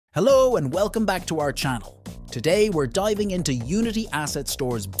Hello and welcome back to our channel. Today we're diving into Unity Asset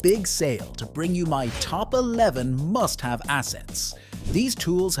Store's big sale to bring you my top 11 must-have assets. These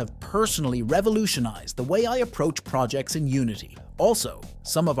tools have personally revolutionized the way I approach projects in Unity. Also,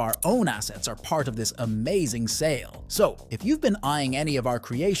 some of our own assets are part of this amazing sale. So, if you've been eyeing any of our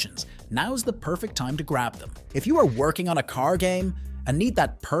creations, now's the perfect time to grab them. If you are working on a car game and need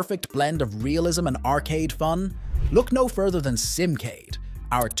that perfect blend of realism and arcade fun, look no further than Simcade,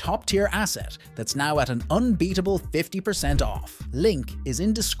 our top-tier asset that's now at an unbeatable 50% off. Link is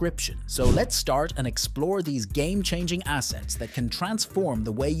in description, so let's start and explore these game-changing assets that can transform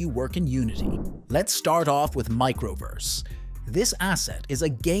the way you work in Unity. Let's start off with Microverse. This asset is a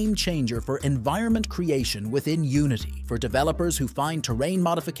game-changer for environment creation within Unity. For developers who find terrain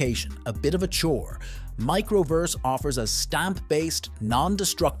modification a bit of a chore, Microverse offers a stamp-based,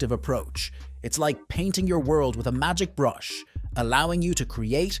 non-destructive approach. It's like painting your world with a magic brush, allowing you to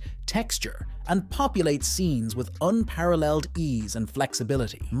create, texture, and populate scenes with unparalleled ease and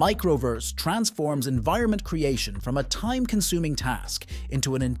flexibility. Microverse transforms environment creation from a time-consuming task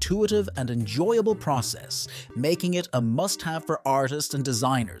into an intuitive and enjoyable process, making it a must-have for artists and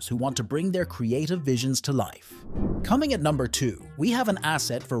designers who want to bring their creative visions to life. Coming at number 2, we have an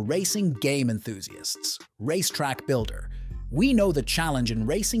asset for racing game enthusiasts, Racetrack Builder. We know the challenge in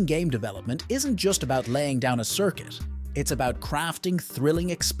racing game development isn't just about laying down a circuit. It's about crafting thrilling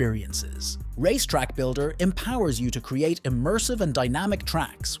experiences. Racetrack Builder empowers you to create immersive and dynamic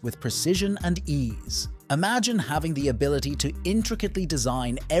tracks with precision and ease. Imagine having the ability to intricately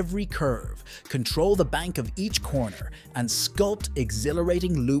design every curve, control the bank of each corner, and sculpt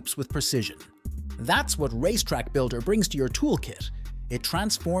exhilarating loops with precision. That's what Racetrack Builder brings to your toolkit. It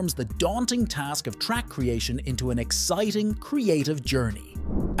transforms the daunting task of track creation into an exciting, creative journey.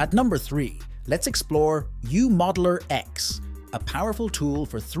 At number 3, let's explore UModeler X, a powerful tool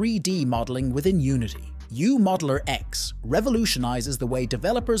for 3D modeling within Unity. UModeler X revolutionizes the way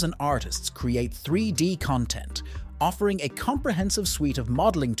developers and artists create 3D content, offering a comprehensive suite of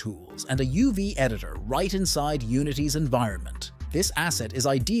modeling tools and a UV editor right inside Unity's environment. This asset is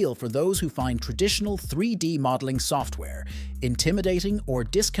ideal for those who find traditional 3D modeling software intimidating or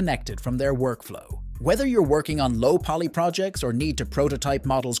disconnected from their workflow. Whether you're working on low-poly projects or need to prototype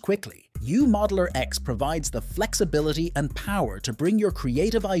models quickly, UModeler X provides the flexibility and power to bring your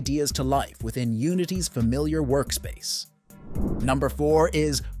creative ideas to life within Unity's familiar workspace. Number 4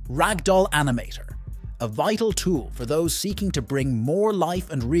 is Ragdoll Animator, a vital tool for those seeking to bring more life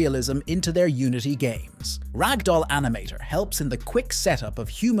and realism into their Unity games. Ragdoll Animator helps in the quick setup of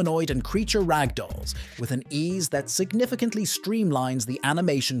humanoid and creature ragdolls with an ease that significantly streamlines the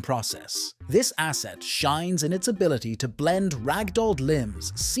animation process. This asset shines in its ability to blend ragdolled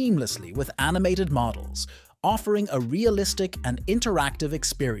limbs seamlessly with animated models, offering a realistic and interactive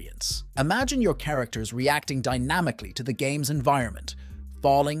experience. Imagine your characters reacting dynamically to the game's environment,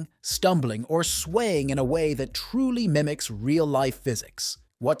 falling, stumbling, or swaying in a way that truly mimics real-life physics.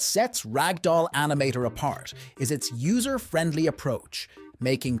 What sets Ragdoll Animator apart is its user-friendly approach,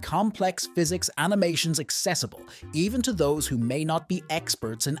 making complex physics animations accessible even to those who may not be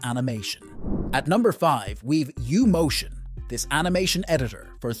experts in animation. At number 5, we've UMotion. This animation editor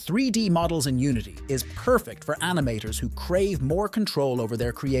for 3D models in Unity is perfect for animators who crave more control over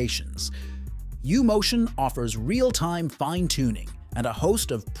their creations. UMotion offers real-time fine-tuning and a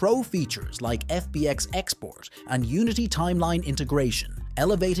host of pro features like FBX export and Unity timeline integration,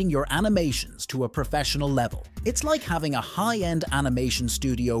 elevating your animations to a professional level. It's like having a high-end animation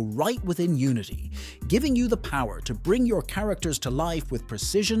studio right within Unity, giving you the power to bring your characters to life with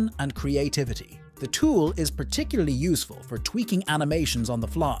precision and creativity. The tool is particularly useful for tweaking animations on the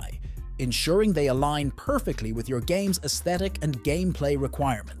fly, ensuring they align perfectly with your game's aesthetic and gameplay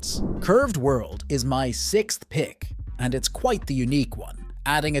requirements. Curved World is my 6th pick, and it's quite the unique one.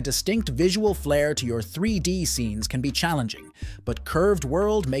 Adding a distinct visual flair to your 3D scenes can be challenging, but Curved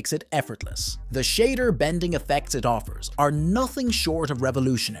World makes it effortless. The shader bending effects it offers are nothing short of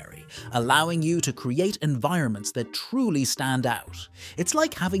revolutionary, allowing you to create environments that truly stand out. It's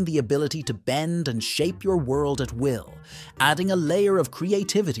like having the ability to bend and shape your world at will, adding a layer of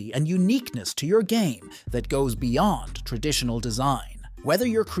creativity and uniqueness to your game that goes beyond traditional design. Whether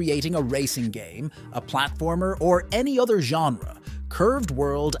you're creating a racing game, a platformer, or any other genre, Curved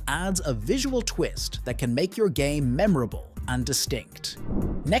World adds a visual twist that can make your game memorable and distinct.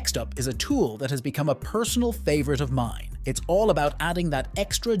 Next up is a tool that has become a personal favorite of mine. It's all about adding that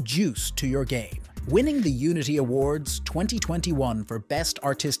extra juice to your game. Winning the Unity Awards 2021 for Best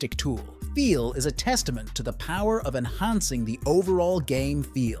Artistic Tool, Feel is a testament to the power of enhancing the overall game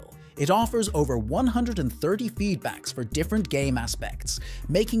feel. It offers over 130 feedbacks for different game aspects,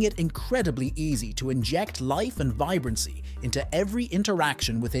 making it incredibly easy to inject life and vibrancy into every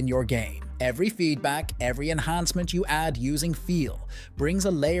interaction within your game. Every feedback, every enhancement you add using Feel brings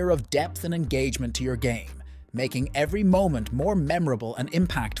a layer of depth and engagement to your game, making every moment more memorable and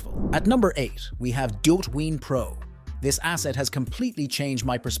impactful. At number 8, we have Dotween Pro. This asset has completely changed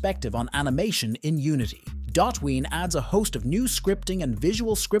my perspective on animation in Unity. Dotween adds a host of new scripting and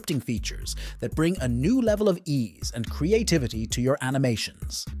visual scripting features that bring a new level of ease and creativity to your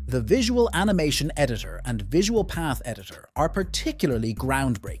animations. The Visual Animation Editor and Visual Path Editor are particularly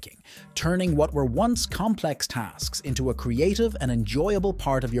groundbreaking, turning what were once complex tasks into a creative and enjoyable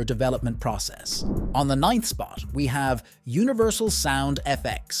part of your development process. On the 9th spot, we have Universal Sound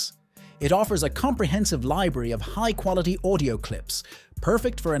FX. It offers a comprehensive library of high-quality audio clips,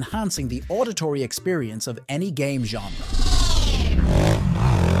 perfect for enhancing the auditory experience of any game genre.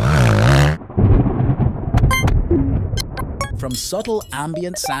 From subtle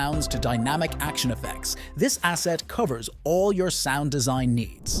ambient sounds to dynamic action effects, this asset covers all your sound design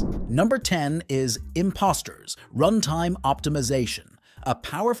needs. Number 10 is Imposters Runtime Optimization, a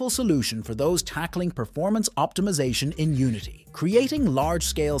powerful solution for those tackling performance optimization in Unity. Creating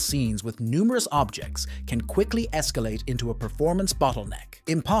large-scale scenes with numerous objects can quickly escalate into a performance bottleneck.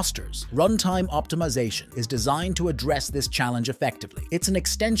 Imposters Runtime Optimization is designed to address this challenge effectively. It's an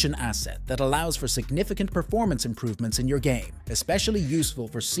extension asset that allows for significant performance improvements in your game, especially useful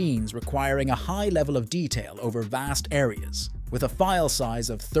for scenes requiring a high level of detail over vast areas. With a file size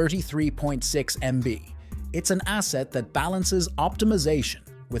of 33.6 MB, it's an asset that balances optimization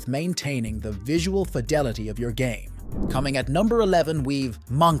with maintaining the visual fidelity of your game. Coming at number 11, we've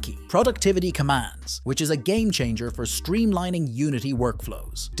Monkey Productivity Commands, which is a game changer for streamlining Unity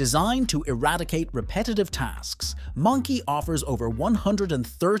workflows. Designed to eradicate repetitive tasks, Monkey offers over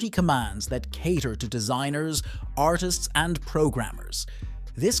 130 commands that cater to designers, artists, and programmers.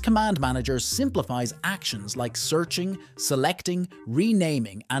 This command manager simplifies actions like searching, selecting,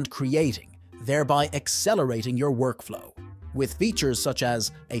 renaming, and creating, thereby accelerating your workflow. With features such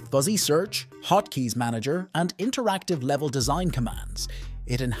as a fuzzy search, hotkeys manager, and interactive level design commands,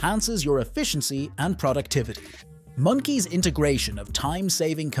 it enhances your efficiency and productivity. Monkey's integration of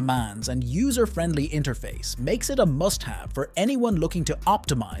time-saving commands and user-friendly interface makes it a must-have for anyone looking to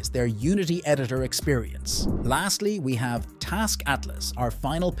optimize their Unity editor experience. Lastly, we have Task Atlas, our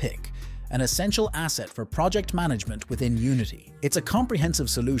final pick, an essential asset for project management within Unity. It's a comprehensive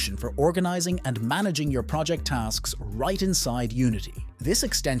solution for organizing and managing your project tasks right inside Unity. This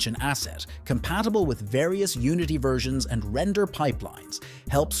extension asset, compatible with various Unity versions and render pipelines,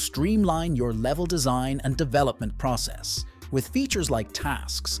 helps streamline your level design and development process. With features like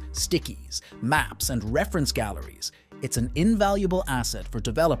tasks, stickies, maps, and reference galleries, it's an invaluable asset for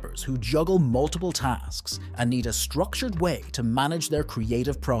developers who juggle multiple tasks and need a structured way to manage their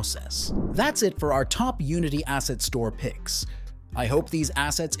creative process. That's it for our top Unity Asset Store picks. I hope these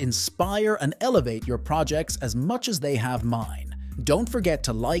assets inspire and elevate your projects as much as they have mine. Don't forget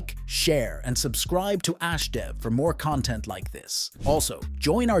to like, share, and subscribe to AshDev for more content like this. Also,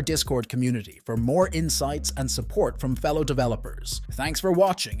 join our Discord community for more insights and support from fellow developers. Thanks for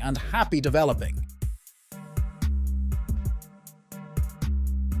watching and happy developing!